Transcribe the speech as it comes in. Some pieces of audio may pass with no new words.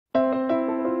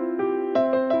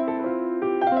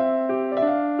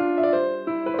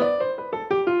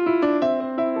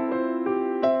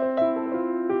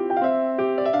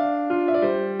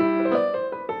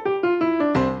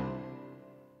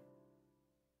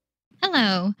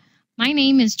Hello, my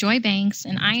name is Joy Banks,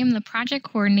 and I am the project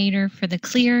coordinator for the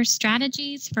CLEAR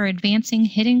Strategies for Advancing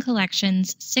Hidden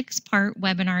Collections 6-part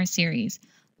webinar series.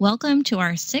 Welcome to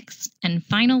our 6th and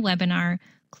final webinar,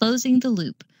 Closing the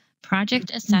Loop,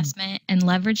 Project Assessment and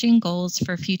Leveraging Goals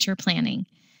for Future Planning.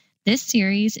 This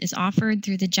series is offered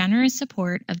through the generous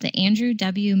support of the Andrew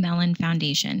W. Mellon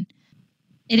Foundation.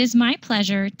 It is my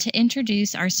pleasure to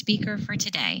introduce our speaker for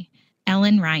today,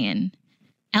 Ellen Ryan.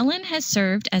 Ellen has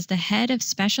served as the head of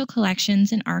Special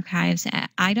Collections and Archives at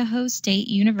Idaho State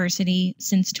University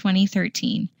since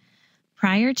 2013.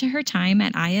 Prior to her time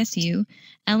at ISU,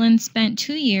 Ellen spent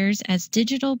 2 years as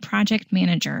Digital Project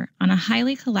Manager on a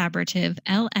highly collaborative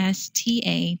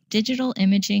LSTA digital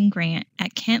imaging grant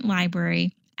at Kent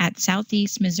Library at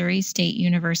Southeast Missouri State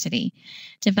University,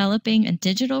 developing a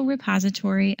digital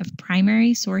repository of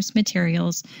primary source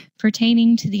materials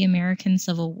pertaining to the American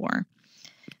Civil War.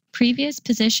 Previous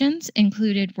positions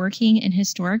included working in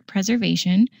historic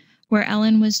preservation, where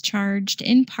Ellen was charged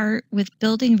in part with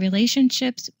building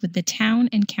relationships with the town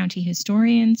and county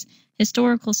historians,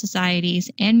 historical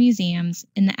societies, and museums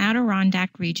in the Adirondack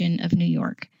region of New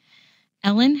York.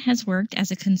 Ellen has worked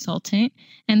as a consultant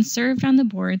and served on the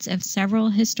boards of several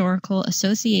historical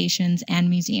associations and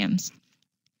museums.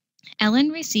 Ellen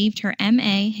received her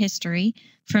MA History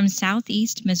from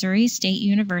Southeast Missouri State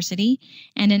University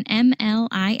and an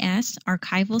MLIS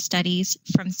Archival Studies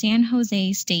from San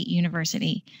Jose State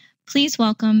University. Please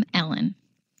welcome Ellen.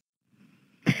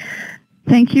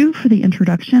 Thank you for the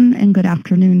introduction and good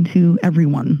afternoon to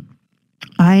everyone.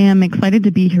 I am excited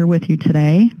to be here with you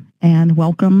today and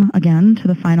welcome again to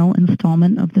the final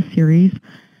installment of the series,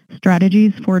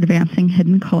 Strategies for Advancing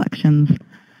Hidden Collections.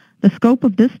 The scope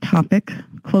of this topic,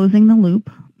 Closing the Loop,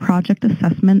 Project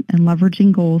Assessment and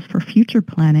Leveraging Goals for Future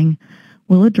Planning,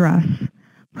 will address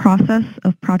process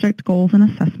of project goals and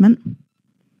assessment,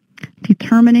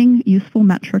 determining useful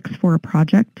metrics for a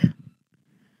project,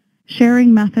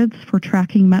 sharing methods for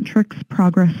tracking metrics,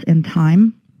 progress, and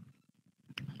time,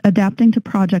 adapting to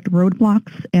project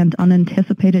roadblocks and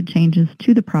unanticipated changes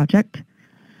to the project,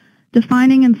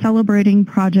 defining and celebrating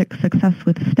project success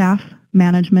with staff,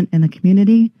 management, and the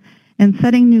community, and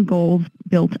setting new goals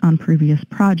built on previous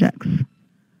projects.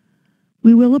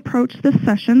 We will approach this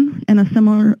session in a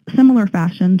similar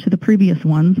fashion to the previous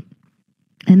ones,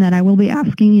 in that I will be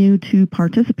asking you to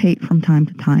participate from time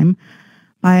to time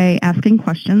by asking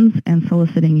questions and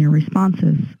soliciting your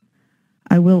responses.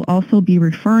 I will also be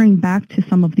referring back to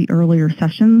some of the earlier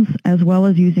sessions, as well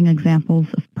as using examples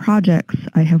of projects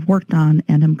I have worked on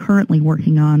and am currently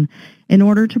working on in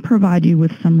order to provide you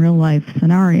with some real-life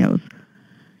scenarios.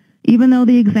 Even though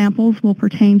the examples will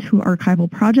pertain to archival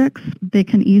projects, they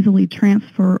can easily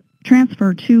transfer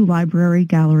to library,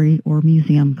 gallery, or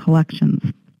museum collections.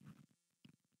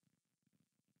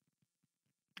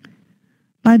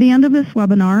 By the end of this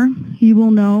webinar, you will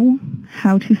know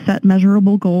how to set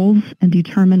measurable goals and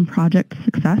determine project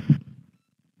success,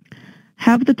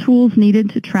 have the tools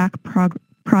needed to track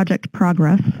project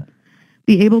progress,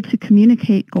 be able to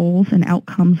communicate goals and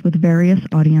outcomes with various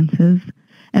audiences,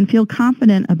 and feel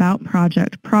confident about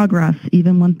project progress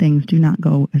even when things do not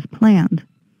go as planned.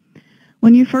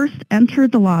 When you first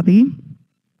entered the lobby,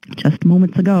 just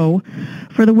moments ago,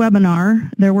 for the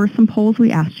webinar, there were some polls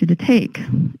we asked you to take.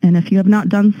 And if you have not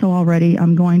done so already,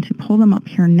 I'm going to pull them up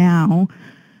here now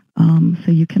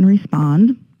so you can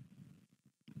respond.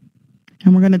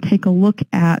 And we're going to take a look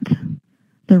at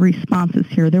the responses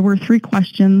here. There were 3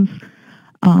 questions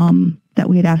that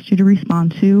we had asked you to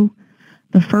respond to.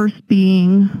 The first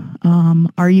being,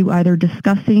 are you either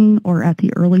discussing or at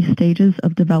the early stages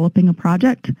of developing a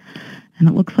project? And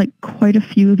it looks like quite a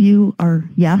few of you are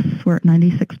yes. We're at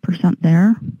 96%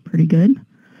 there. Pretty good.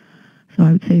 So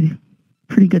I would say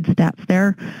pretty good stats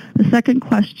there. The second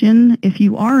question, if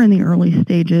you are in the early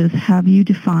stages, have you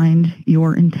defined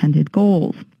your intended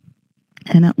goals?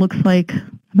 And it looks like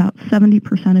about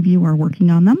 70% of you are working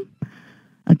on them.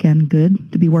 Again,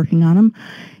 good to be working on them.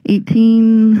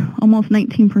 18, almost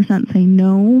 19% say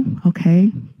no.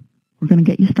 Okay, we're going to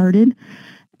get you started.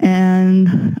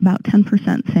 And about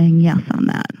 10% saying yes on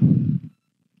that.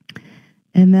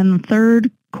 And then the third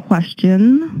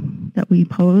question that we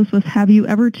posed was, have you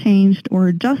ever changed or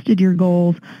adjusted your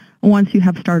goals once you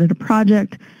have started a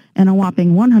project? And a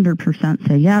whopping 100%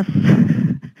 say yes.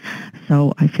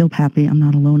 So I feel happy I'm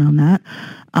not alone on that.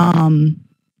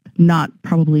 Not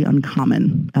probably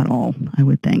uncommon at all, I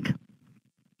would think.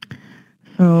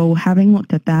 So having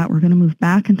looked at that, we're going to move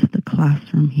back into the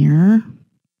classroom here.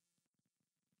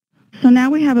 So now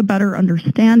we have a better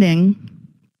understanding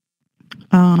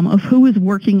of who is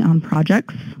working on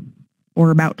projects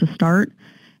or about to start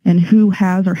and who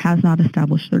has or has not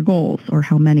established their goals, or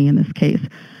how many in this case.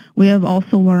 We have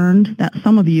also learned that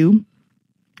some of you,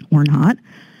 or not,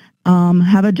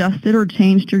 have adjusted or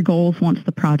changed your goals once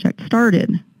the project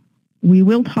started. We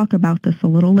will talk about this a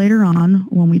little later on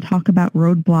when we talk about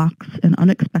roadblocks and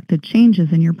unexpected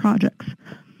changes in your projects.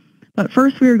 But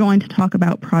first we are going to talk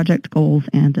about project goals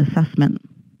and assessment.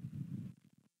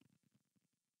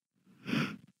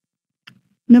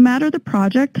 No matter the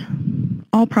project,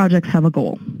 all projects have a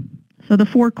goal. So the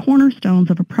 4 cornerstones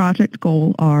of a project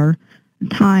goal are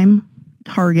time,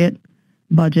 target,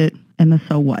 budget, and the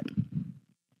so what.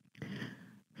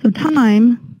 So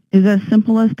time is as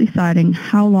simple as deciding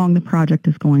how long the project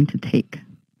is going to take.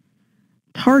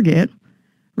 Target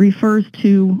refers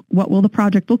to what will the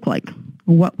project look like,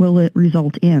 what will it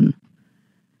result in.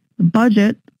 The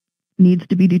budget needs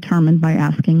to be determined by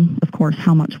asking, of course,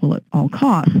 how much will it all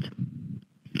cost.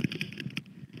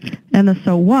 And the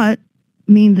so what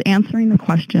means answering the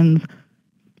questions,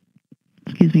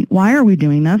 why are we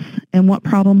doing this and what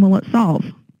problem will it solve?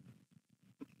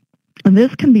 And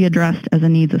this can be addressed as a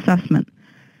needs assessment.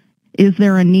 Is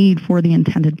there a need for the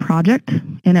intended project?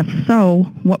 And if so,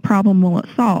 what problem will it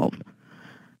solve?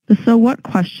 The so what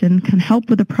question can help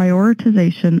with the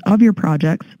prioritization of your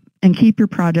projects and keep your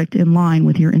project in line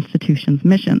with your institution's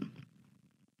mission.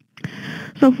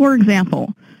 So for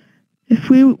example, if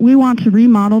we want to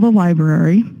remodel the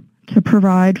library to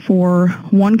provide for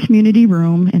 1 community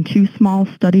room and 2 small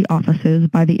study offices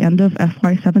by the end of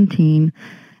FY17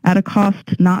 at a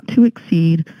cost not to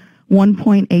exceed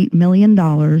 $1.8 million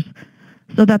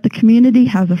so that the community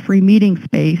has a free meeting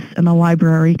space and the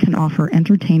library can offer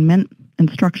entertainment,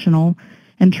 instructional,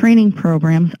 and training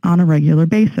programs on a regular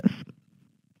basis.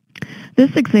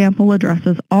 This example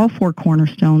addresses all 4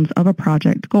 cornerstones of a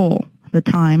project goal: the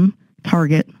time,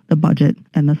 target, the budget,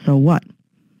 and the so what.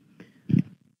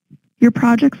 Your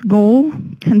project's goal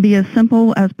can be as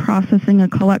simple as processing a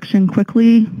collection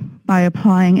quickly by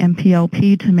applying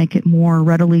MPLP to make it more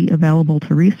readily available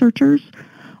to researchers,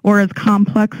 or as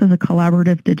complex as a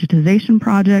collaborative digitization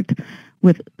project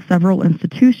with several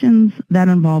institutions that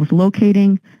involves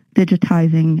locating,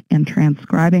 digitizing, and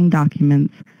transcribing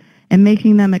documents and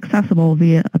making them accessible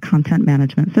via a content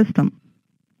management system,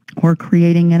 or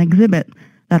creating an exhibit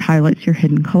that highlights your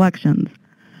hidden collections.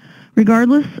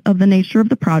 Regardless of the nature of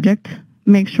the project,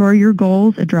 make sure your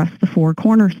goals address the 4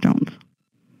 cornerstones.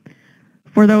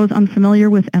 For those unfamiliar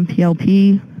with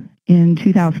MPLP, in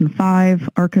 2005,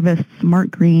 archivists Mark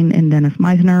Green and Dennis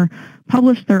Meisner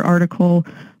published their article,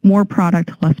 More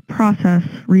Product, Less Process,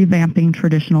 Revamping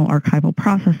Traditional Archival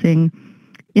Processing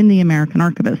in the American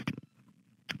Archivist,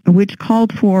 which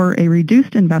called for a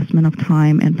reduced investment of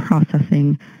time and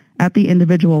processing at the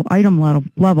individual item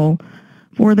level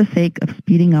for the sake of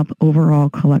speeding up overall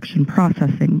collection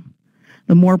processing.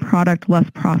 The More Product, Less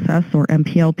Process, or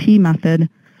MPLP method,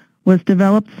 was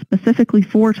developed specifically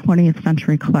for 20th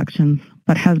century collections,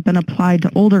 but has been applied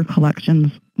to older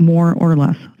collections more or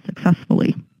less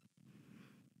successfully.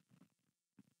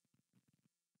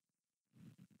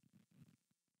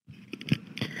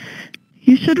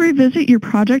 You should revisit your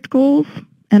project goals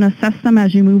and assess them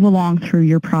as you move along through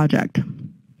your project.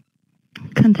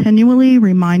 Continually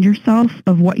remind yourself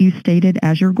of what you stated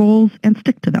as your goals and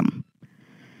stick to them.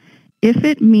 If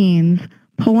it means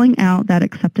pulling out that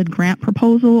accepted grant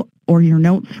proposal or your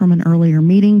notes from an earlier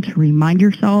meeting to remind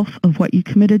yourself of what you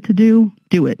committed to do,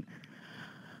 do it.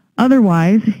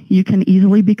 Otherwise, you can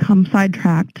easily become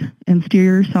sidetracked and steer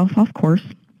yourself off course,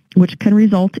 which can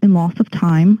result in loss of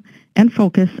time and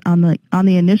focus on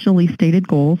the initially stated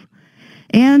goals,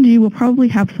 and you will probably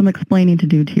have some explaining to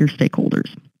do to your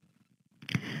stakeholders.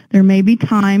 There may be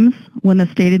times when the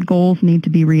stated goals need to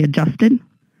be readjusted,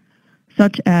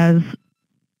 such as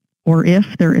or if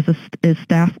there is a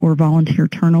staff or volunteer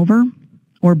turnover,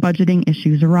 or budgeting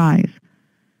issues arise.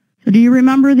 So do you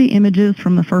remember the images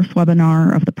from the first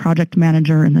webinar of the project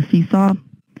manager and the seesaw?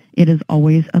 It is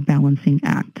always a balancing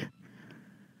act.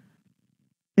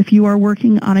 If you are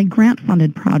working on a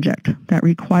grant-funded project that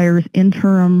requires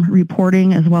interim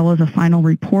reporting as well as a final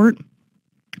report,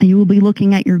 you will be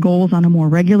looking at your goals on a more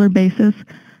regular basis,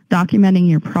 documenting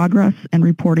your progress and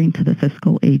reporting to the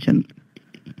fiscal agent.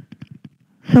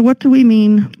 So what do we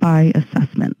mean by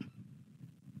assessment?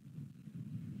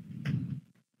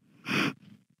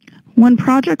 When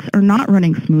projects are not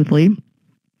running smoothly,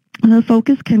 the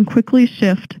focus can quickly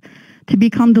shift to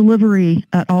become delivery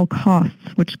at all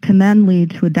costs, which can then lead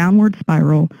to a downward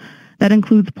spiral that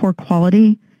includes poor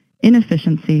quality,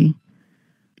 inefficiency,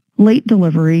 late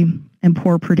delivery, and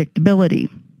poor predictability.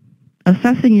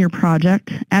 Assessing your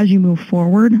project as you move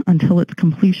forward until its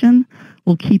completion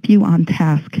will keep you on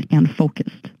task and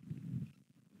focused.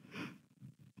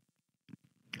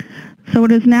 So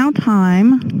it is now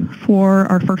time for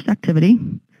our first activity.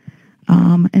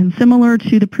 And similar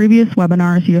to the previous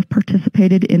webinars you have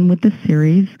participated in with this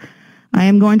series, I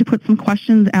am going to put some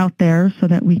questions out there so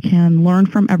that we can learn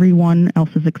from everyone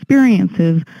else's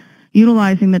experiences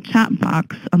utilizing the chat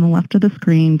box on the left of the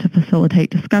screen to facilitate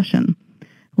discussion.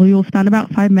 We will spend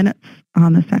about 5 minutes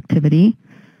on this activity.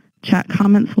 Chat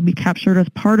comments will be captured as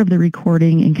part of the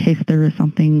recording in case there is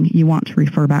something you want to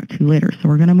refer back to later. So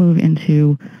we're going to move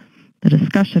into the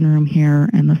discussion room here,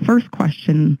 and the first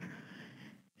question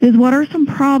is, what are some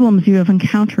problems you have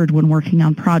encountered when working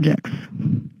on projects?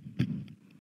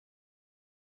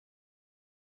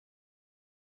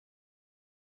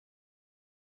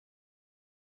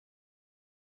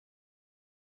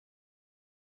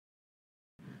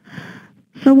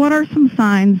 So what are some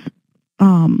signs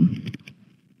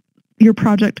your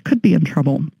project could be in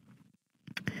trouble?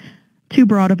 Too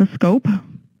broad of a scope,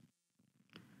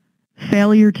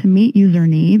 failure to meet user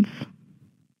needs,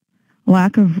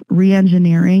 lack of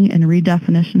re-engineering and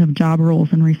redefinition of job roles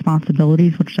and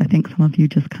responsibilities, which I think some of you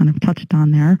just kind of touched on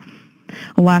there,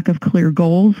 a lack of clear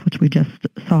goals, which we just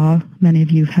saw many of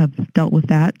you have dealt with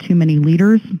that, too many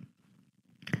leaders,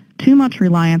 too much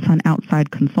reliance on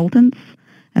outside consultants,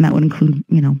 and that would include,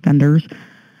 vendors,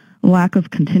 lack of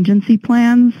contingency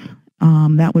plans,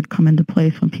 that would come into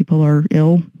place when people are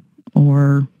ill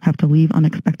or have to leave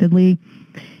unexpectedly,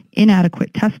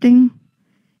 inadequate testing,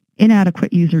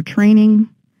 inadequate user training,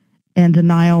 and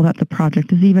denial that the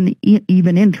project is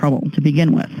even in trouble to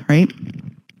begin with, right?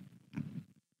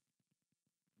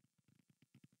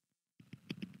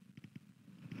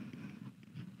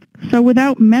 So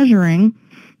without measuring,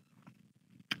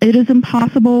 it is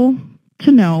impossible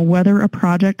to know whether a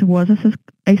project was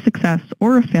a success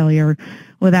or a failure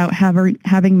without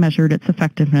having measured its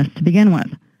effectiveness to begin with.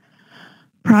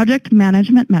 Project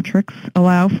management metrics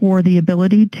allow for the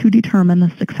ability to determine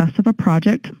the success of a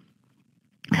project,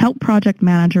 help project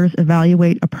managers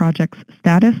evaluate a project's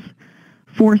status,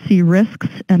 foresee risks,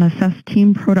 and assess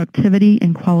team productivity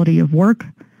and quality of work.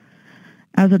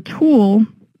 As a tool,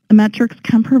 metrics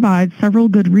can provide several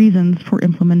good reasons for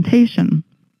implementation.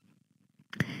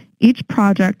 Each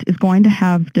project is going to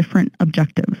have different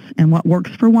objectives, and what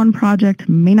works for one project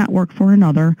may not work for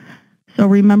another, so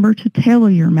remember to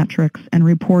tailor your metrics and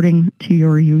reporting to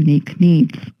your unique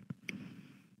needs.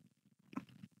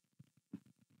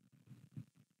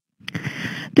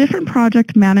 Different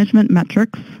project management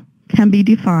metrics can be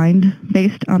defined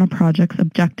based on a project's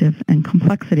objective and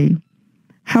complexity.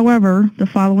 However, the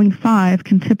following 5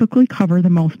 can typically cover the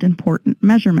most important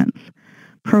measurements: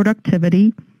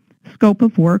 productivity, scope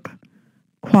of work,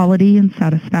 quality and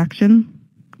satisfaction,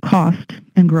 cost,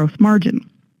 and gross margin.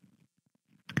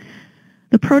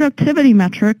 The productivity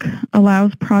metric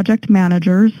allows project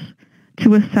managers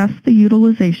to assess the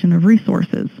utilization of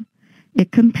resources.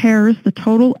 It compares the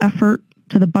total effort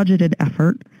to the budgeted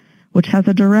effort, which has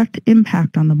a direct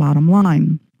impact on the bottom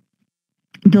line.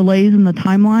 Delays in the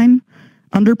timeline,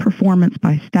 underperformance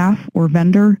by staff or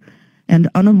vendor, and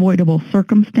unavoidable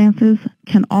circumstances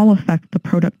can all affect the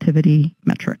productivity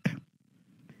metric.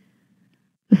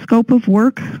 The scope of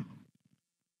work.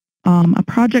 A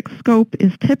project scope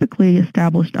is typically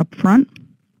established up front,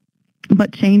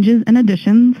 but changes and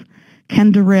additions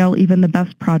can derail even the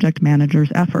best project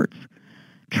manager's efforts.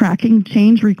 Tracking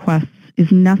change requests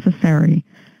is necessary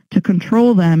to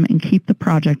control them and keep the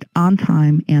project on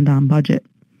time and on budget.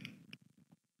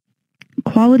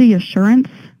 Quality assurance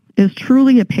is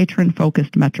truly a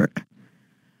patron-focused metric.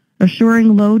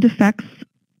 Assuring low defects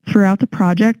throughout the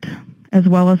project, as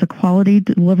well as a quality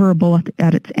deliverable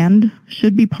at its end,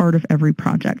 should be part of every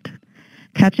project.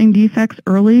 Catching defects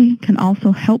early can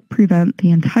also help prevent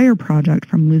the entire project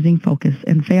from losing focus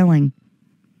and failing.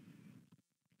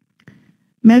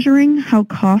 Measuring how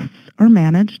costs are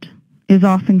managed is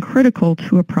often critical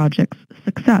to a project's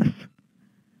success.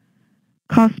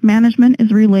 Cost management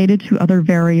is related to other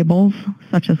variables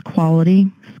such as quality,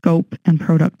 scope, and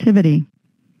productivity.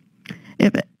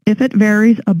 If it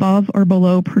varies above or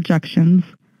below projections,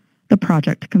 the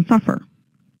project can suffer.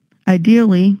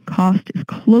 Ideally, cost is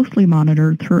closely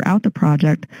monitored throughout the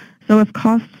project, so if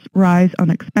costs rise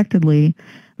unexpectedly,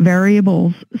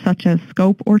 variables such as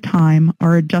scope or time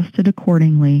are adjusted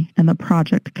accordingly and the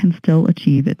project can still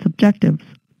achieve its objectives.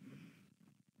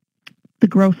 The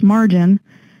gross margin,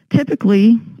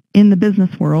 typically in the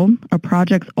business world, a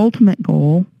project's ultimate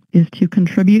goal is to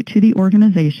contribute to the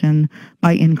organization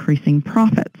by increasing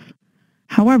profits.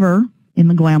 However, in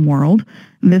the GLAM world,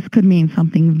 this could mean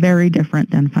something very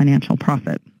different than financial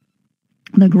profit.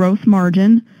 The gross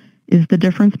margin is the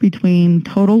difference between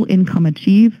total income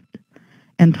achieved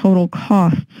and total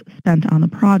costs spent on the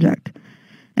project.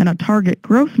 And a target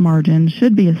gross margin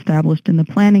should be established in the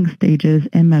planning stages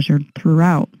and measured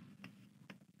throughout.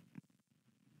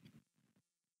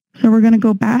 So we're going to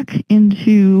go back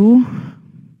into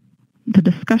the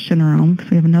discussion room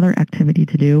because we have another activity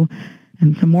to do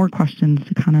and some more questions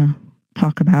to kind of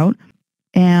talk about.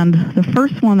 And the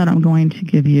first one that I'm going to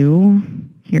give you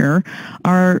here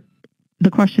the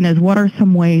question is, what are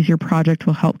some ways your project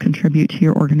will help contribute to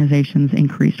your organization's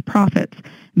increased profits?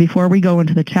 Before we go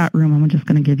into the chat room, I'm just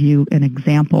going to give you an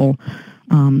example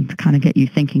to kind of get you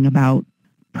thinking about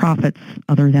profits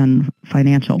other than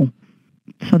financial.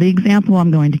 So the example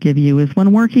I'm going to give you is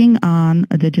when working on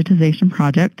a digitization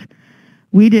project,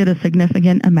 we did a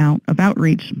significant amount of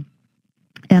outreach,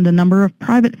 and a number of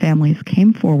private families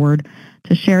came forward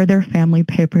to share their family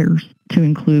papers to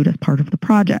include as part of the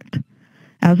project.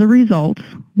 As a result,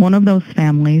 one of those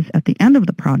families at the end of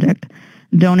the project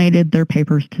donated their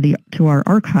papers to our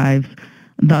archives,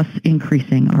 thus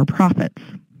increasing our profits.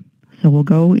 So we'll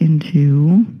go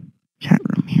into chat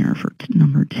room here for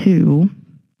number 2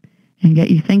 and get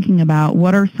you thinking about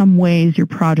what are some ways your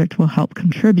project will help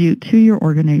contribute to your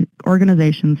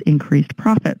organization's increased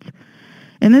profits.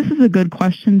 And this is a good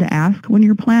question to ask when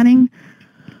you're planning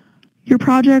your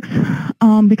projects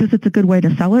because it's a good way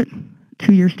to sell it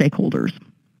to your stakeholders.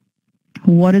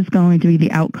 What is going to be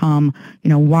the outcome?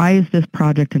 Why is this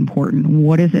project important?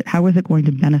 What is it? How is it going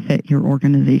to benefit your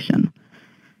organization?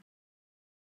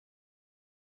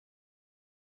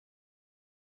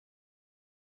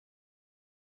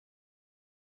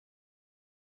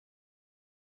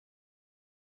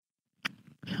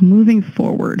 So moving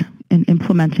forward and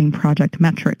implementing project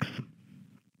metrics.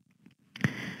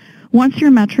 Once your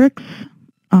metrics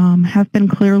have been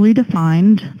clearly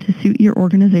defined to suit your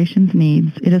organization's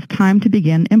needs, it is time to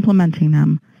begin implementing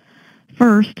them.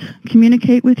 First,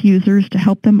 communicate with users to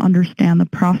help them understand the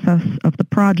process of the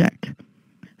project.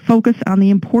 Focus on the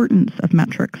importance of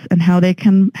metrics and how they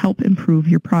can help improve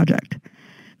your project.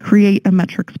 Create a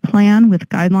metrics plan with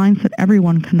guidelines that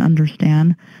everyone can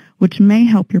understand, which may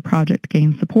help your project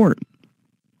gain support.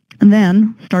 And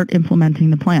then start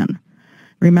implementing the plan.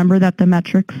 Remember that the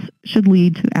metrics should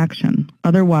lead to action,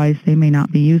 otherwise they may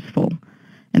not be useful.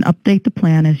 And update the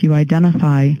plan as you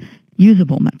identify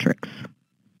usable metrics.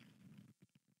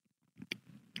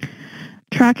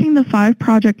 Tracking the 5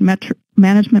 project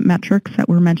management metrics that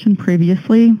were mentioned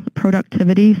previously,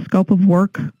 productivity, scope of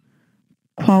work,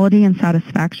 quality and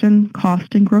satisfaction,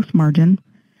 cost and gross margin,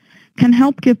 can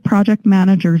help give project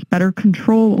managers better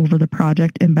control over the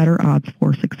project and better odds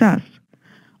for success.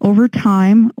 Over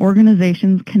time,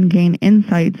 organizations can gain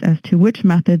insights as to which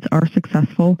methods are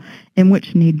successful and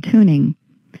which need tuning.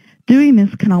 Doing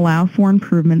this can allow for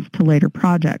improvements to later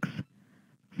projects.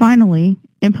 Finally,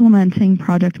 implementing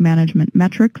project management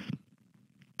metrics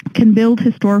can build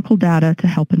historical data to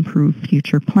help improve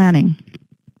future planning.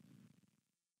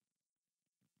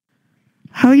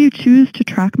 How you choose to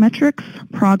track metrics,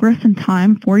 progress, and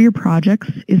time for your projects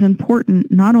is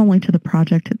important not only to the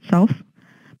project itself,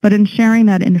 but in sharing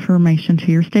that information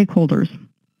to your stakeholders.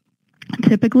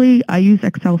 Typically, I use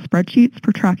Excel spreadsheets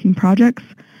for tracking projects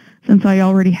since I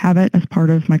already have it as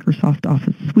part of Microsoft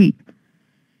Office Suite.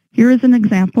 Here is an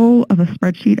example of a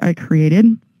spreadsheet I created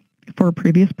for a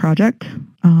previous project.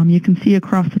 You can see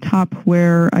across the top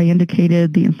where I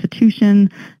indicated the institution,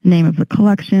 name of the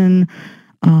collection,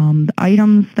 the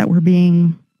items that were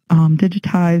being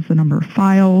digitized, the number of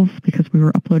files, because we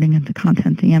were uploading into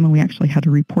Content-DM and we actually had to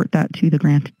report that to the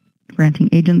granting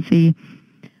agency.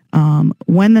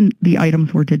 When the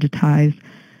items were digitized,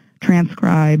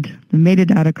 transcribed, the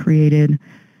metadata created,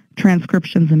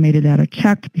 transcriptions and metadata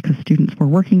checked because students were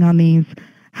working on these,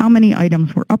 how many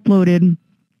items were uploaded,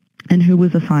 and who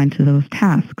was assigned to those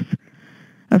tasks.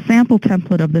 A sample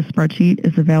template of this spreadsheet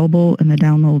is available in the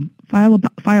download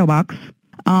file box.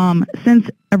 Since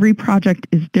every project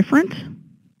is different,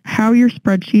 how your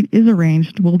spreadsheet is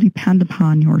arranged will depend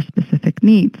upon your specific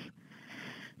needs.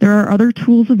 There are other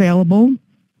tools available,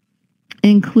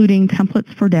 including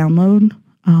templates for download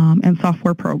and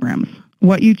software programs.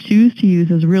 What you choose to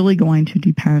use is really going to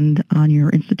depend on your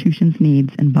institution's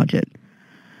needs and budget.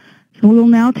 So we'll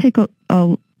now take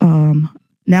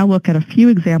now look at a few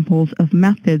examples of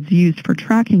methods used for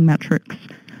tracking metrics,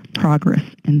 progress,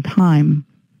 and time.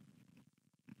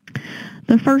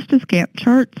 The first is Gantt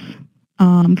charts.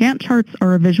 Gantt charts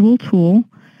are a visual tool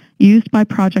used by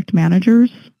project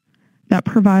managers that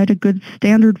provide a good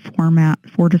standard format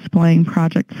for displaying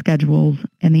project schedules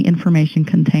and the information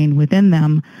contained within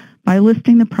them by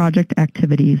listing the project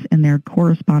activities and their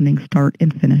corresponding start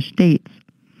and finish dates.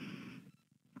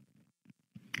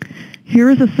 Here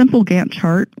is a simple Gantt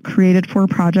chart created for a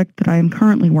project that I am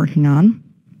currently working on.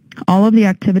 All of the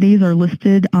activities are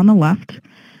listed on the left,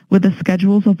 with the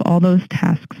schedules of all those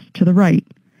tasks to the right.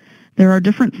 There are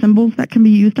different symbols that can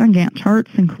be used on Gantt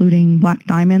charts, including black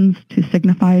diamonds to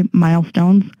signify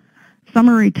milestones,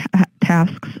 summary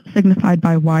tasks signified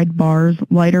by wide bars,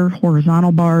 lighter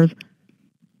horizontal bars,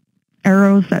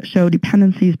 arrows that show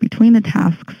dependencies between the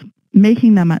tasks,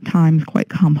 making them at times quite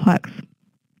complex.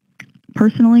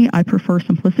 Personally, I prefer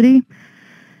simplicity,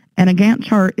 and a Gantt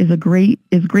chart is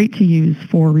great to use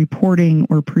for reporting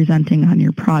or presenting on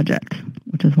your project,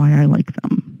 which is why I like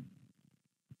them.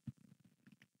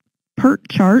 PERT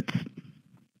charts,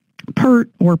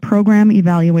 PERT, or Program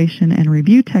Evaluation and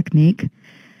Review Technique,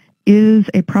 is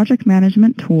a project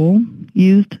management tool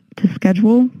used to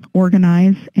schedule,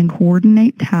 organize, and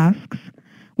coordinate tasks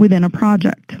within a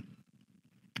project.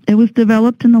 It was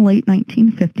developed in the late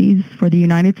 1950s for the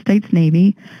United States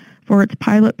Navy for its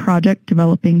pilot project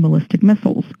developing ballistic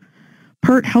missiles.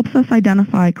 PERT helps us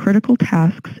identify critical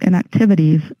tasks and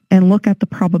activities and look at the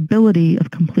probability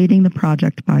of completing the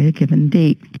project by a given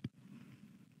date.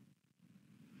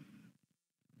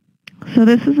 So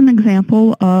this is an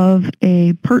example of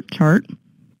a PERT chart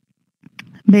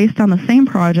based on the same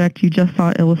project you just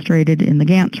saw illustrated in the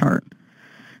Gantt chart.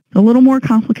 It's a little more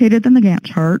complicated than the Gantt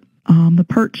chart. The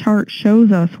PERT chart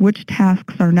shows us which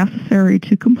tasks are necessary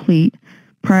to complete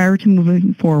prior to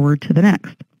moving forward to the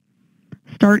next.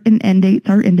 Start and end dates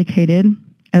are indicated,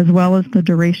 as well as the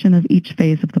duration of each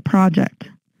phase of the project.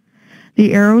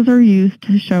 The arrows are used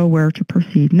to show where to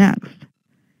proceed next.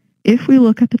 If we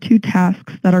look at the two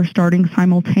tasks that are starting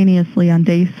simultaneously on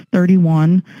day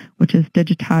 31, which is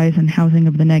digitize and housing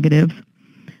of the negatives,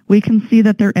 we can see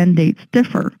that their end dates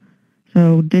differ.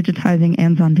 So digitizing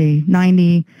ends on day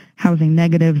 90, housing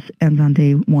negatives ends on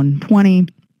day 120.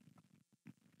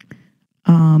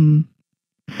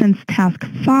 Since task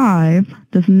 5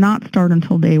 does not start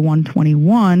until day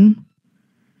 121,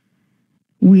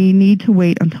 we need to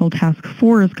wait until task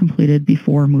 4 is completed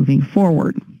before moving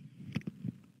forward.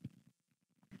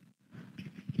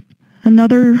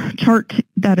 Another chart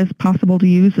that is possible to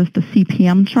use is the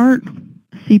CPM chart.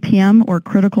 CPM, or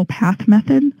Critical Path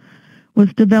Method,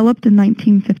 was developed in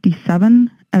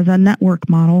 1957 as a network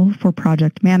model for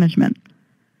project management.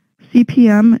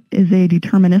 CPM is a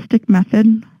deterministic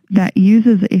method that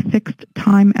uses a fixed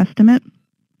time estimate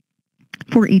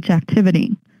for each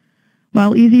activity.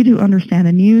 While easy to understand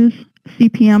and use,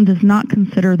 CPM does not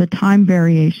consider the time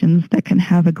variations that can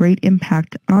have a great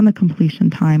impact on the completion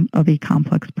time of a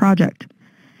complex project.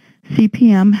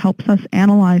 CPM helps us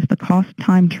analyze the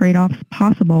cost-time trade-offs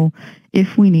possible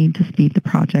if we need to speed the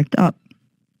project up.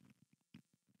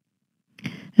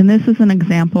 And this is an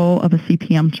example of a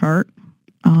CPM chart.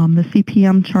 The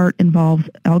CPM chart involves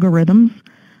algorithms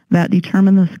that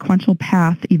determine the sequential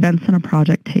path events in a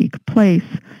project take place,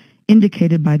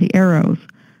 indicated by the arrows.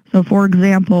 So for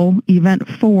example, event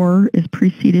 4 is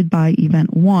preceded by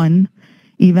event 1,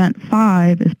 event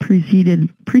 5 is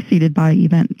preceded by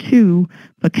event 2,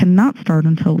 but cannot start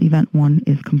until event 1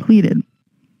 is completed.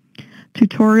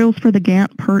 Tutorials for the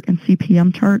Gantt, PERT, and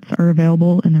CPM charts are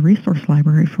available in the resource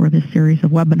library for this series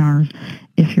of webinars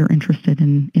if you're interested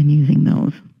in using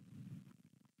those.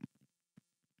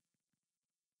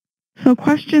 So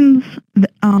questions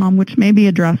which may be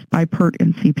addressed by PERT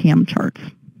and CPM charts.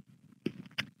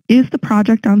 Is the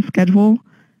project on schedule,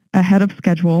 ahead of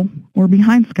schedule, or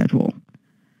behind schedule?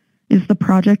 Is the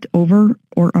project over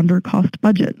or under cost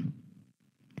budget?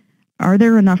 Are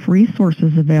there enough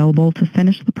resources available to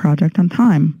finish the project on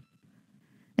time?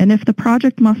 And if the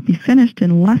project must be finished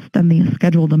in less than the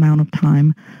scheduled amount of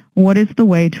time, what is the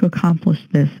way to accomplish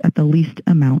this at the least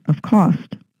amount of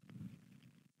cost?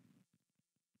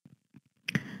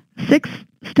 6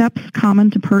 steps common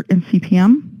to PERT and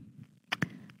CPM.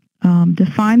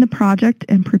 Define the project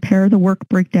and prepare the work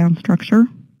breakdown structure.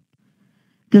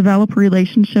 Develop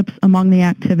relationships among the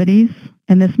activities,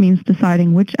 and this means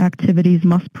deciding which activities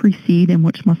must precede and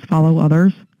which must follow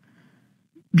others.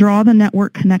 Draw the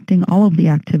network connecting all of the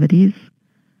activities.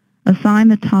 Assign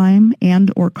the time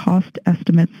and or cost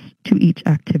estimates to each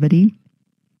activity.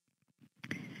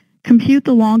 Compute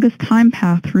the longest time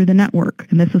path through the network,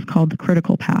 and this is called the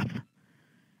critical path.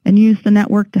 And use the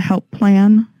network to help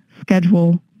plan,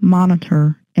 schedule,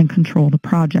 monitor, and control the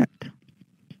project.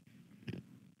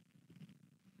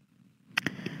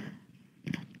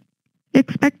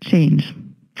 Expect change.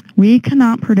 We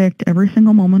cannot predict every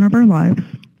single moment of our lives,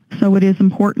 so it is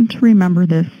important to remember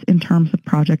this in terms of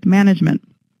project management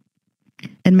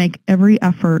and make every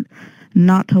effort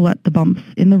not to let the bumps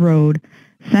in the road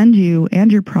send you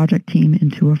and your project team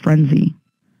into a frenzy.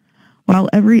 While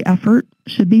every effort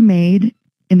should be made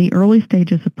in the early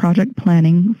stages of project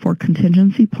planning for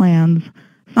contingency plans,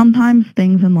 sometimes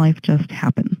things in life just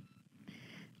happen.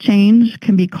 Change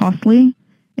can be costly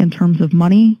in terms of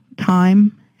money,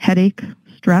 time, headache,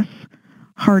 stress,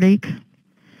 heartache,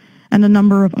 and a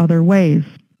number of other ways.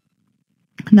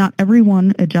 Not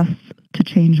everyone adjusts to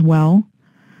change well,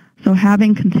 so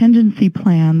having contingency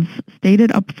plans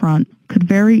stated up front could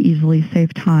very easily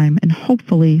save time and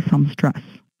hopefully some stress.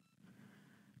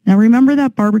 Now remember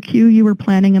that barbecue you were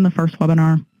planning in the first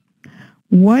webinar?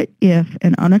 What if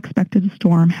an unexpected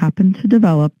storm happened to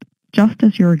develop just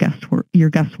as your guests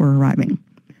were arriving?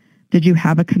 Did you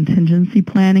have a contingency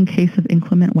plan in case of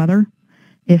inclement weather?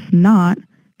 If not,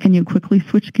 can you quickly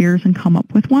switch gears and come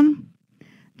up with one?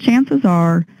 Chances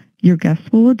are your guests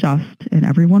will adjust and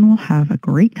everyone will have a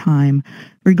great time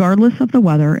regardless of the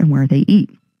weather and where they eat.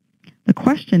 The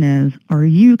question is, are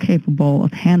you capable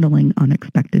of handling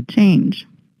unexpected change?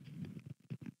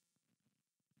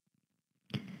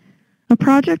 A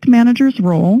project manager's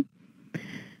role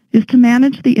is to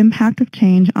manage the impact of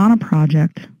change on a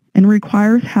project and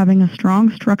requires having a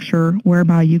strong structure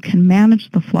whereby you can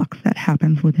manage the flux that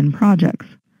happens within projects.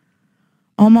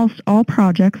 Almost all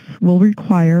projects will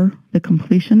require the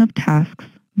completion of tasks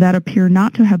that appear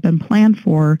not to have been planned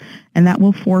for and that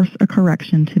will force a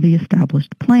correction to the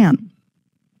established plan.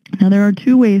 Now, there are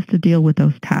two ways to deal with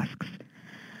those tasks.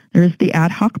 There is the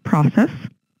ad hoc process,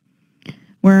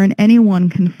 wherein anyone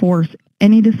can force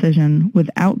any decision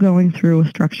without going through a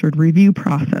structured review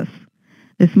process.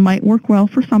 This might work well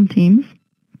for some teams.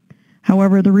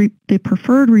 However, the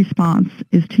preferred response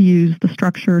is to use the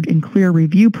structured and clear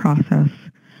review process,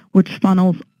 which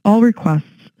funnels all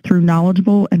requests through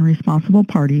knowledgeable and responsible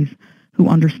parties who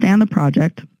understand the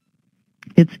project,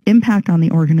 its impact on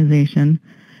the organization,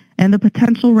 and the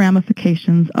potential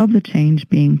ramifications of the change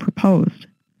being proposed.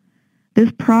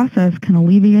 This process can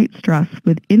alleviate stress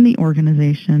within the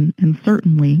organization and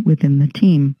certainly within the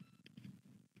team.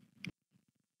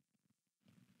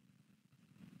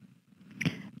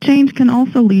 Change can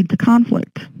also lead to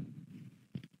conflict.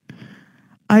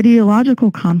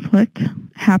 Ideological conflict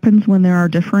happens when there are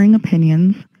differing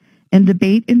opinions and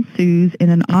debate ensues in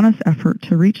an honest effort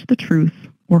to reach the truth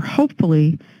or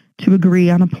hopefully to agree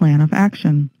on a plan of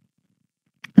action.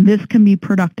 This can be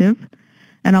productive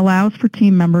and allows for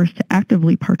team members to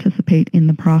actively participate in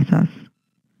the process.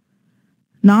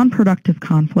 Non-productive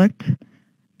conflict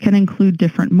can include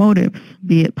different motives,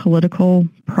 be it political,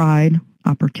 pride,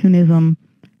 opportunism,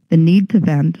 the need to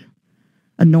vent,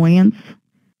 annoyance,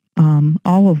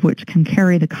 all of which can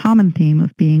carry the common theme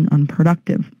of being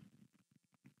unproductive.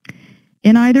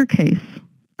 In either case,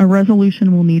 a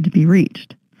resolution will need to be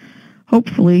reached.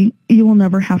 Hopefully, you will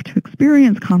never have to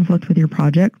experience conflict with your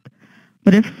project,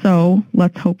 but if so,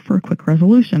 let's hope for a quick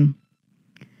resolution.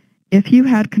 If you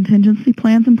had contingency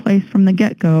plans in place from the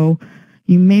get-go,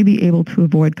 you may be able to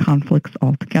avoid conflicts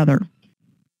altogether.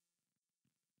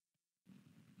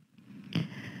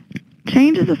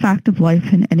 Change is a fact of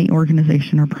life in any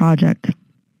organization or project.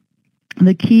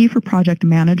 The key for project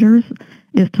managers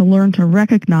is to learn to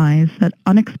recognize that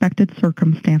unexpected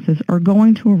circumstances are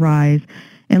going to arise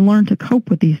and learn to cope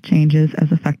with these changes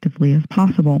as effectively as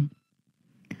possible.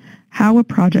 How a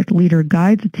project leader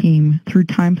guides a team through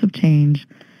times of change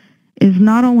is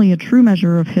not only a true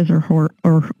measure of his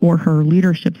or her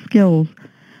leadership skills,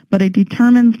 but it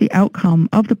determines the outcome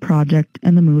of the project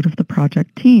and the mood of the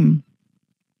project team.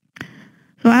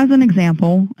 So as an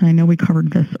example, and I know we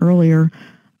covered this earlier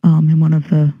in one of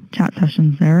the chat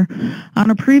sessions there,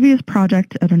 on a previous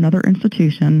project at another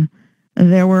institution,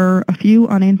 there were a few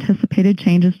unanticipated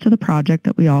changes to the project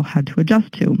that we all had to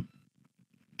adjust to.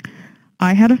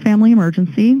 I had a family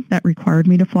emergency that required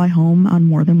me to fly home on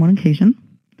more than one occasion.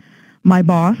 My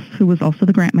boss, who was also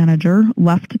the grant manager,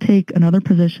 left to take another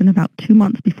position about 2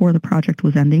 months before the project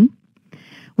was ending.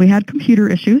 We had computer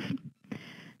issues,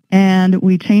 and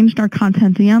we changed our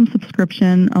Content-DM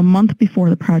subscription a month before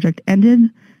the project ended,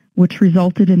 which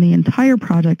resulted in the entire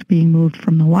project being moved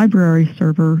from the library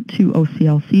server to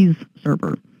OCLC's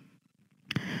server.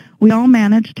 We all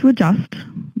managed to adjust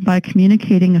by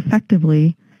communicating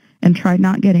effectively and tried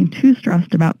not getting too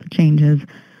stressed about the changes.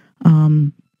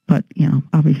 But,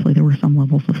 obviously there were some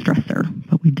levels of stress there,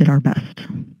 but we did our best.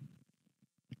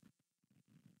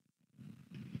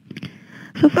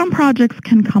 So some projects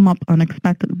can come up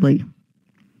unexpectedly.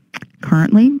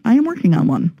 Currently, I am working on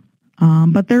one.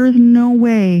 but there is no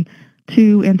way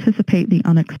to anticipate the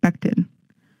unexpected.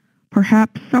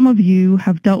 Perhaps some of you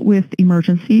have dealt with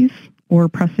emergencies or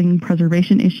pressing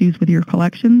preservation issues with your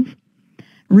collections.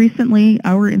 Recently,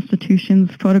 our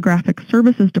institution's photographic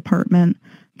services department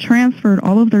transferred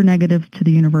all of their negatives to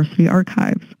the university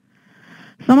archives.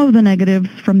 Some of the negatives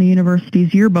from the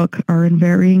university's yearbook are in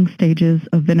varying stages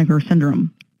of vinegar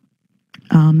syndrome.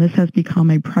 This has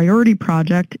become a priority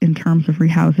project in terms of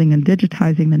rehousing and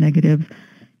digitizing the negatives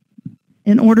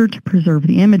in order to preserve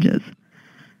the images.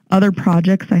 Other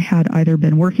projects I had either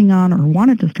been working on or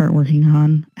wanted to start working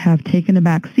on have taken a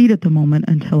back seat at the moment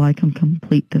until I can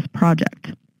complete this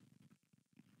project.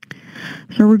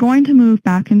 So we're going to move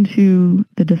back into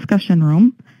the discussion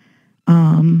room,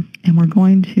 and we're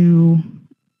going to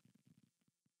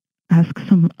ask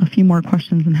a few more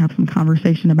questions and have some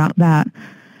conversation about that.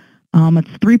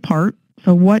 It's three-part.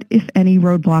 So what, if any,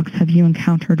 roadblocks have you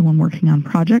encountered when working on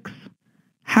projects?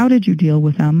 How did you deal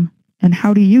with them? And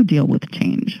how do you deal with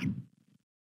change?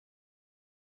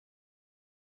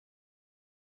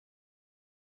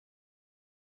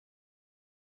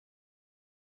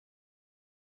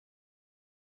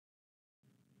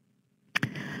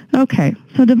 Okay,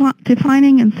 so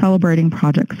defining and celebrating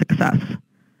project success.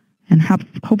 And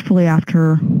hopefully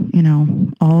after,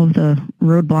 all of the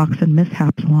roadblocks and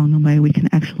mishaps along the way, we can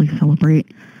actually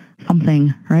celebrate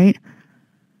something, right?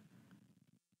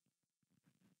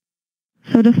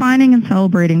 So defining and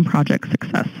celebrating project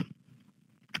success.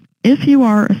 If you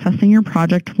are assessing your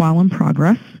project while in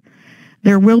progress,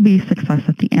 there will be success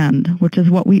at the end, which is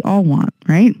what we all want,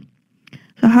 right?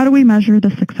 So how do we measure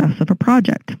the success of a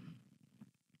project?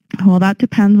 Well, that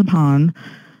depends upon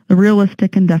the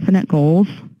realistic and definite goals.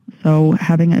 So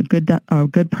having a good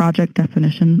project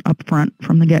definition up front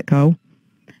from the get-go.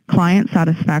 Client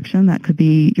satisfaction, that could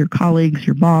be your colleagues,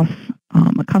 your boss,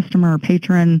 a customer,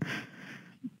 patron,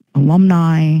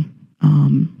 alumni,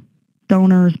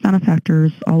 donors,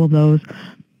 benefactors, all of those.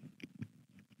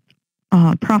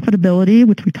 Profitability,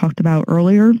 which we talked about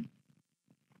earlier.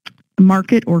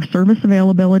 Market or service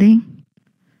availability.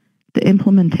 The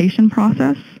implementation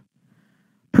process.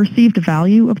 Perceived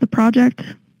value of the project.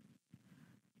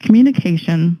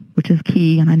 Communication, which is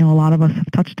key, and I know a lot of us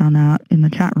have touched on that in the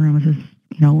chat rooms, is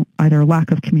either lack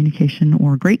of communication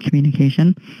or great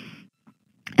communication.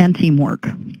 And teamwork.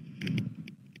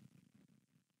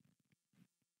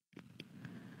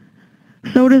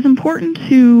 So it is important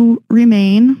to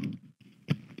remain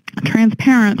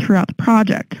transparent throughout the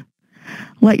project.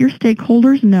 Let your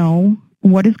stakeholders know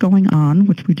what is going on,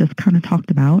 which we just kind of talked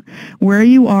about, where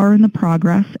you are in the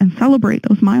progress, and celebrate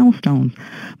those milestones.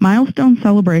 Milestone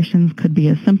celebrations could be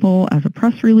as simple as a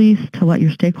press release to let your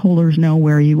stakeholders know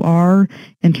where you are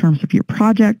in terms of your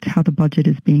project, how the budget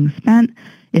is being spent,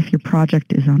 if your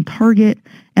project is on target,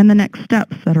 and the next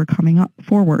steps that are coming up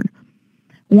forward.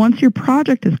 Once your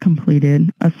project is completed,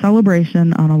 a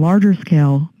celebration on a larger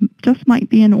scale just might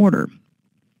be in order.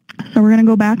 So we're going to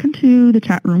go back into the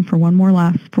chat room for one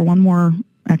more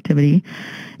activity,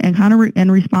 and kind of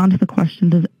respond to the question: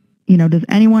 does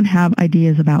anyone have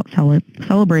ideas about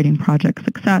celebrating project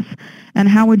success, and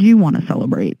how would you want to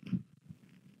celebrate?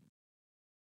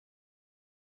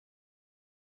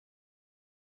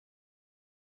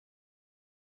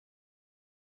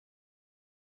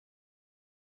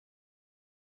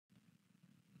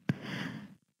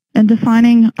 And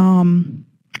defining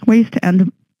ways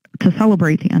to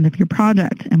celebrate the end of your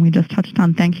project, and we just touched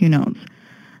on thank you notes.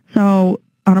 So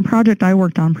on a project I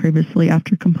worked on previously,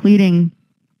 after completing,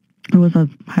 it was a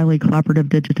highly collaborative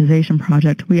digitization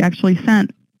project, we actually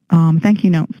sent thank you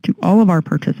notes to all of our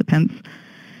participants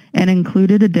and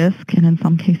included a disc, and in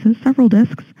some cases several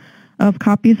discs, of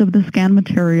copies of the scanned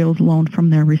materials loaned from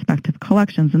their respective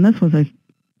collections. And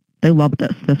they loved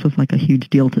this. This was like a huge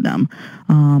deal to them,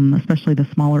 especially the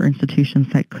smaller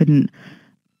institutions that couldn't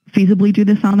feasibly do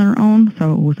this on their own,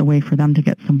 so it was a way for them to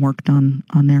get some work done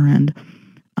on their end.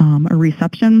 A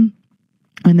reception,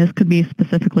 and this could be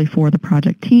specifically for the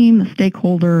project team, the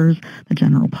stakeholders, the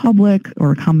general public,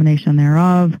 or a combination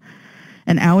thereof.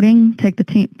 An outing, take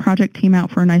the project team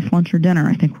out for a nice lunch or dinner.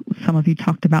 I think some of you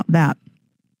talked about that.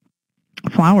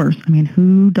 Flowers, I mean,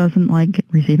 who doesn't like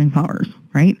receiving flowers,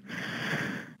 right?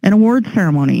 An awards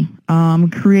ceremony.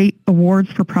 Create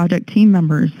awards for project team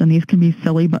members, and these can be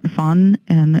silly but fun,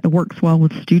 and it works well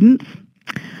with students.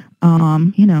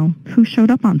 Who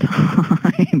showed up on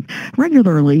time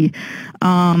regularly.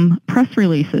 Press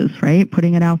releases, right?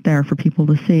 Putting it out there for people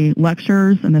to see.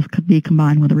 Lectures, and this could be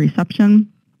combined with a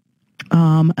reception.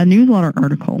 A newsletter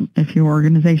article. If your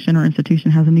organization or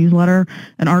institution has a newsletter,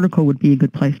 an article would be a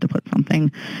good place to put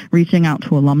something. Reaching out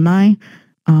to alumni.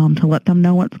 to let them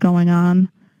know what's going on.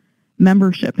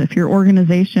 Membership. If your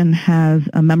organization has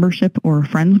a membership or a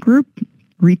friends group,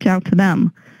 reach out to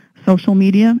them. Social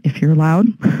media, if you're allowed.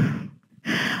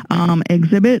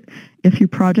 Exhibit. If your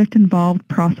project involved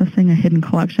processing a hidden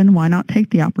collection, why not take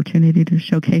the opportunity to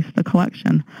showcase the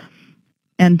collection?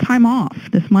 And time off.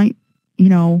 This might,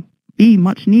 be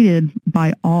much needed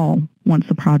by all once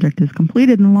the project is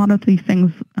completed. And a lot of these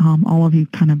things, all of you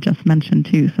kind of just mentioned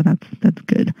too, so that's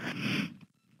good.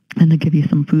 And to give you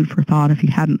some food for thought if you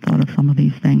hadn't thought of some of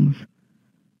these things.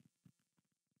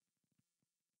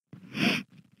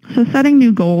 So setting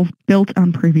new goals built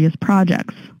on previous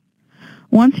projects.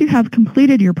 Once you have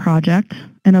completed your project,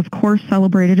 and of course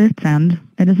celebrated its end,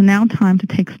 it is now time to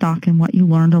take stock in what you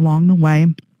learned along the way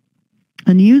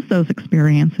and use those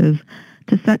experiences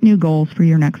to set new goals for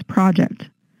your next project.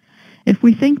 If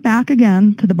we think back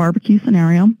again to the barbecue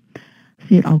scenario,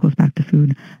 see, it all goes back to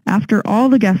food. After all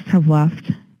the guests have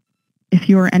left, if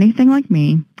you are anything like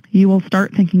me, you will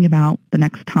start thinking about the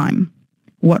next time.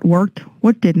 What worked,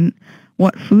 what didn't,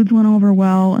 what foods went over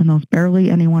well, and those barely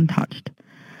anyone touched.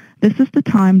 This is the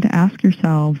time to ask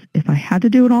yourselves, if I had to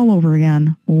do it all over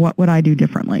again, what would I do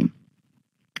differently?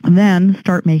 Then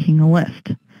start making a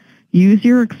list. Use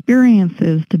your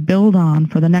experiences to build on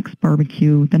for the next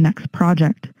barbecue, the next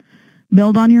project.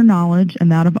 Build on your knowledge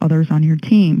and that of others on your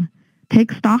team.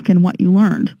 Take stock in what you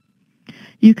learned.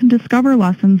 You can discover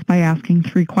lessons by asking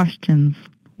 3 questions.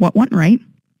 What went right?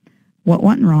 What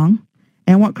went wrong?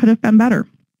 And what could have been better?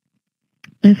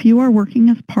 If you are working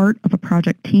as part of a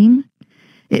project team,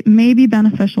 it may be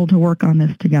beneficial to work on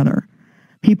this together.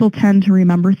 People tend to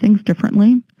remember things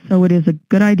differently, so it is a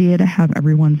good idea to have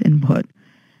everyone's input.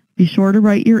 Be sure to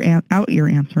write out your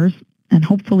answers, and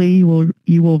hopefully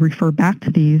you will refer back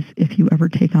to these if you ever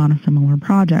take on a similar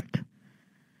project.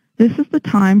 This is the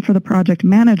time for the project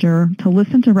manager to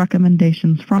listen to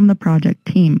recommendations from the project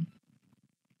team.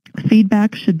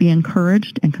 Feedback should be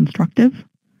encouraged and constructive.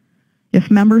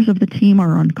 If members of the team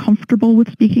are uncomfortable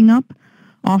with speaking up,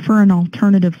 offer an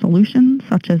alternative solution,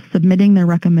 such as submitting their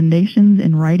recommendations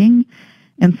in writing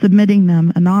and submitting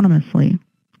them anonymously.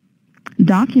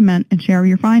 Document and share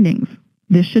your findings.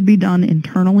 This should be done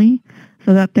internally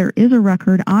so that there is a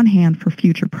record on hand for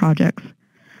future projects.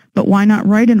 But why not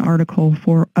write an article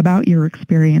about your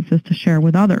experiences to share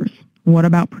with others? What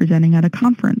about presenting at a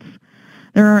conference?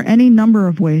 There are any number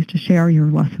of ways to share your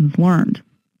lessons learned.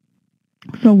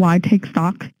 So why take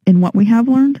stock in what we have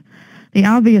learned? The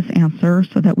obvious answer,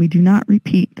 so that we do not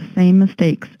repeat the same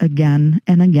mistakes again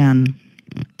and again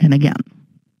and again.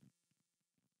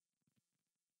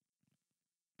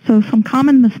 So some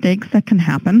common mistakes that can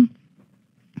happen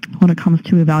when it comes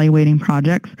to evaluating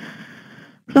projects.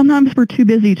 Sometimes we're too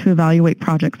busy to evaluate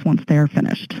projects once they are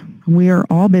finished. We are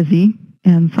all busy,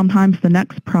 and sometimes the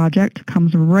next project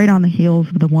comes right on the heels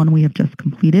of the one we have just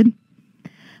completed.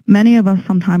 Many of us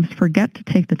sometimes forget to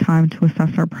take the time to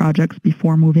assess our projects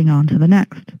before moving on to the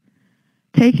next.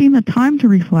 Taking the time to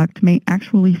reflect may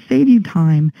actually save you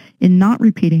time in not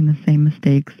repeating the same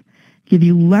mistakes, give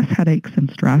you less headaches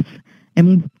and stress,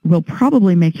 and will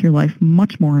probably make your life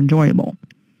much more enjoyable.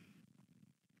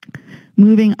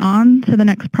 Moving on to the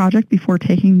next project before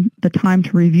taking the time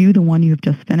to review the one you have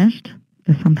just finished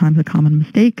is sometimes a common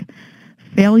mistake.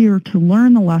 Failure to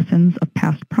learn the lessons of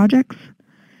past projects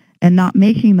and not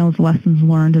making those lessons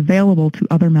learned available to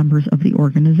other members of the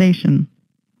organization.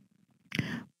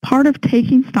 Part of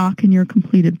taking stock in your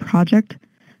completed project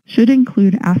should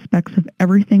include aspects of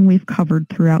everything we've covered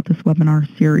throughout this webinar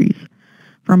series.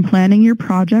 From planning your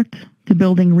project to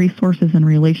building resources and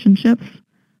relationships,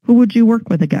 who would you work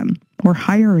with again, or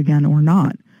hire again or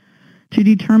not, to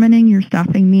determining your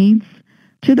staffing needs,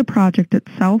 to the project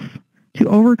itself, to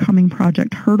overcoming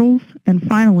project hurdles, and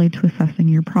finally to assessing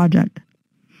your project.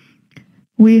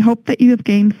 We hope that you have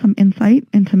gained some insight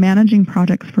into managing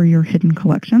projects for your hidden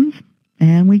collections,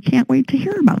 and we can't wait to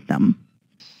hear about them.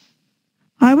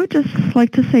 I would just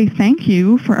like to say thank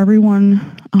you for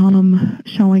everyone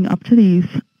showing up to these.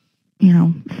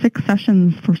 6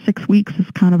 sessions for 6 weeks is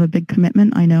kind of a big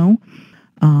commitment, I know.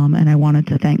 And I wanted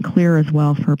to thank CLEAR as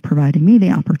well for providing me the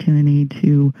opportunity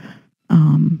to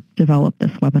develop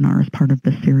this webinar as part of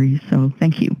this series. So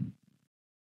thank you.